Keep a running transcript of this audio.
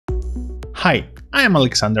Hi, I am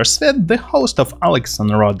Alexander Svet, the host of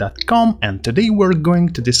alexonraw.com, and today we're going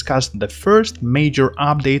to discuss the first major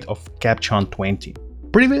update of Capture 20.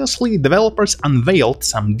 Previously, developers unveiled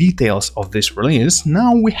some details of this release.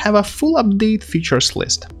 Now we have a full update features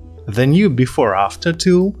list. The new BeforeAfter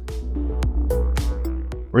tool,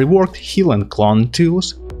 Reworked Heal and Clone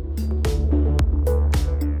tools,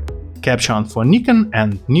 Capture for Nikon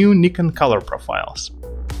and new Nikon color profiles,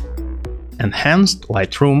 enhanced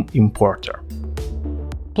Lightroom importer.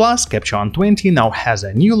 Plus, Capture 20 now has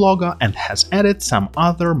a new logo and has added some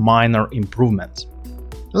other minor improvements.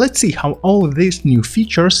 Let's see how all these new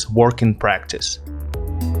features work in practice.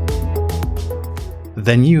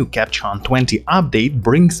 The new Capture 20 update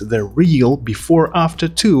brings the real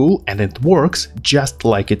BeforeAfter tool, and it works just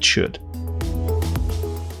like it should.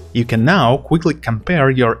 You can now quickly compare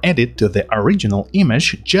your edit to the original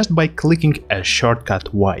image just by clicking a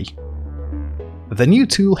shortcut Y. The new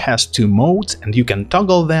tool has two modes, and you can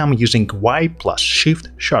toggle them using Y plus Shift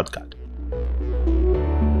shortcut.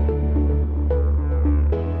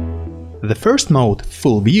 The first mode,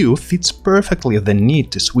 Full View, fits perfectly the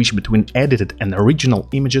need to switch between edited and original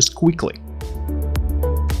images quickly.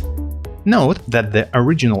 Note that the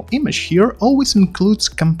original image here always includes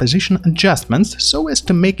composition adjustments so as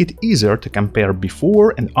to make it easier to compare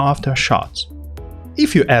before and after shots.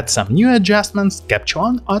 If you add some new adjustments, Capture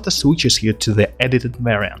One auto-switches you to the edited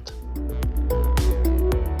variant.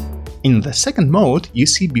 In the second mode, you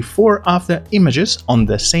see before-after images on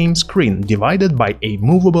the same screen, divided by a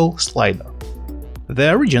movable slider.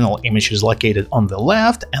 The original image is located on the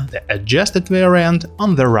left and the adjusted variant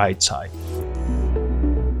on the right side.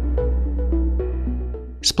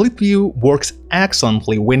 Split view works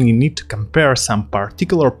excellently when you need to compare some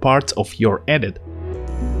particular parts of your edit.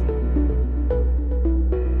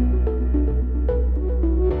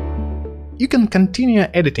 You can continue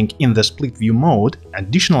editing in the split view mode.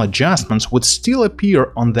 Additional adjustments would still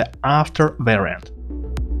appear on the after variant.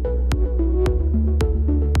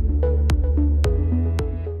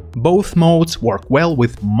 Both modes work well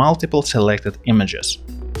with multiple selected images.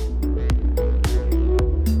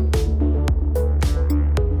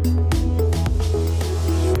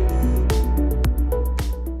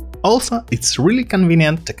 Also, it's really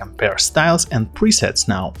convenient to compare styles and presets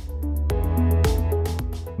now.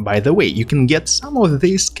 By the way, you can get some of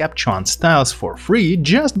these Capture One styles for free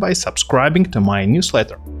just by subscribing to my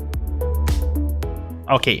newsletter.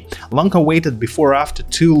 Okay, long-awaited BeforeAfter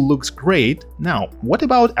tool looks great. Now, what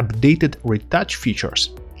about updated retouch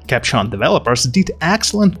features? Capture One developers did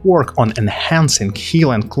excellent work on enhancing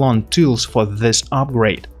Heal and Clone tools for this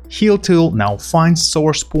upgrade. Heal tool now finds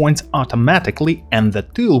source points automatically, and the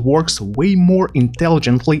tool works way more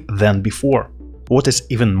intelligently than before. What is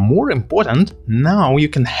even more important, now you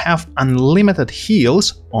can have unlimited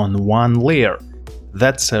heals on one layer.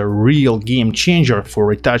 That's a real game changer for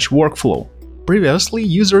retouch workflow. Previously,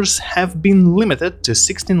 users have been limited to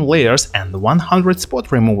 16 layers and 100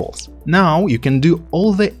 spot removals. Now you can do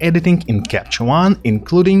all the editing in Capture One,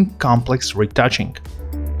 including complex retouching.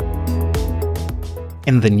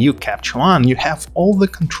 In the new Capture One, you have all the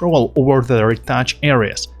control over the retouch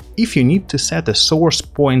areas. If you need to set a source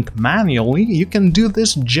point manually, you can do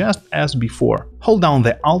this just as before. Hold down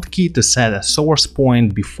the Alt key to set a source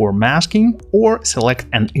point before masking, or select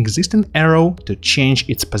an existing arrow to change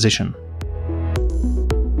its position.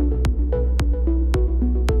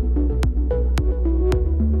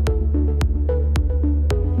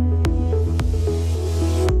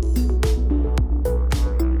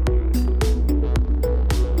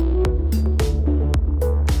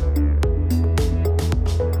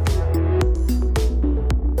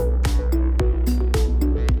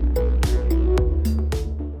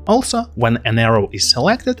 Also, when an arrow is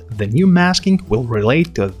selected, the new masking will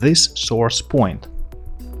relate to this source point.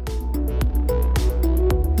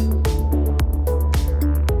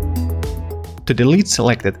 To delete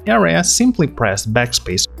selected area, simply press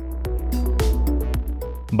backspace.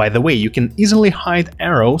 By the way, you can easily hide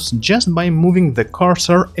arrows just by moving the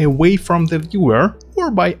cursor away from the viewer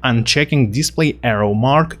or by unchecking Display Arrow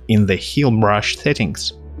Mark in the Heal brush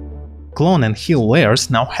settings. Clone and Heal layers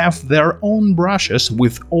now have their own brushes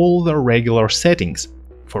with all the regular settings.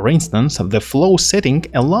 For instance, the Flow setting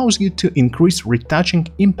allows you to increase retouching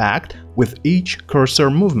impact with each cursor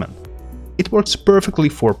movement. It works perfectly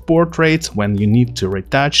for portraits when you need to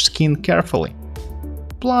retouch skin carefully.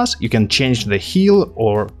 Plus, you can change the Heal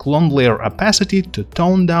or Clone layer opacity to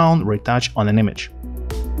tone down retouch on an image.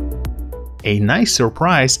 A nice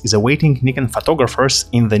surprise is awaiting Nikon photographers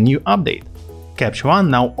in the new update. Capture One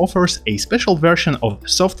now offers a special version of the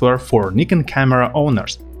software for Nikon camera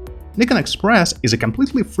owners. Nikon Express is a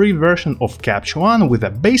completely free version of Capture One with a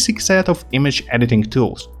basic set of image editing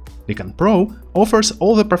tools. Nikon Pro offers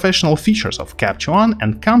all the professional features of Capture One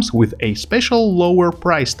and comes with a special lower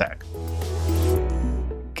price tag.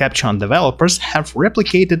 Capture One developers have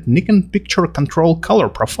replicated Nikon picture control color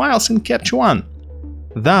profiles in Capture One.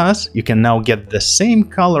 Thus, you can now get the same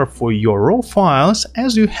color for your RAW files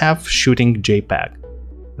as you have shooting JPEG.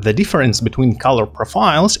 The difference between color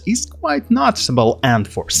profiles is quite noticeable, and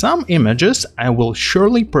for some images I will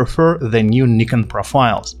surely prefer the new Nikon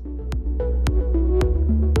profiles.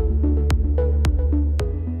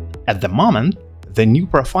 At the moment, the new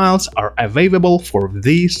profiles are available for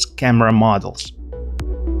these camera models.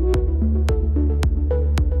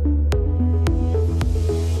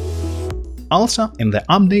 Also, in the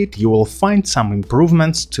update you will find some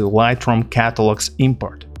improvements to Lightroom catalogs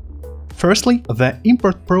import. Firstly, the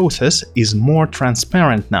import process is more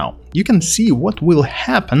transparent now. You can see what will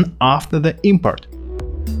happen after the import.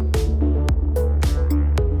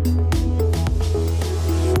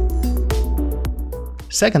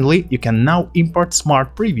 Secondly, you can now import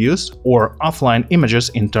smart previews or offline images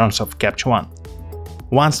in terms of Capture One.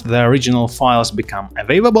 Once the original files become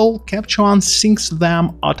available, Capture One syncs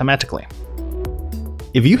them automatically.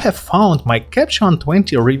 If you have found my Capture One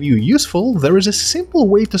 20 review useful, there is a simple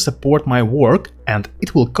way to support my work, and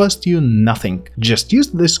it will cost you nothing. Just use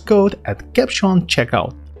this code at Capture One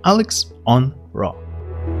checkout, Alex on RAW.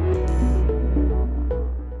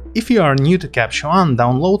 If you are new to Capture One,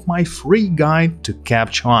 download my free guide to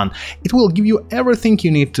Capture One. It will give you everything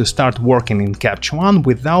you need to start working in Capture One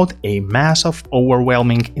without a mass of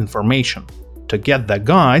overwhelming information. To get the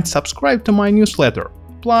guide, subscribe to my newsletter.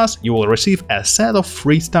 Plus, you will receive a set of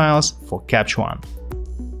freestyles for Capture One.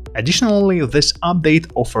 Additionally, this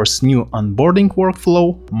update offers new onboarding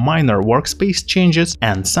workflow, minor workspace changes,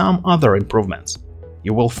 and some other improvements.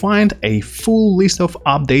 You will find a full list of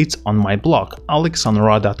updates on my blog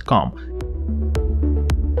alexonraw.com.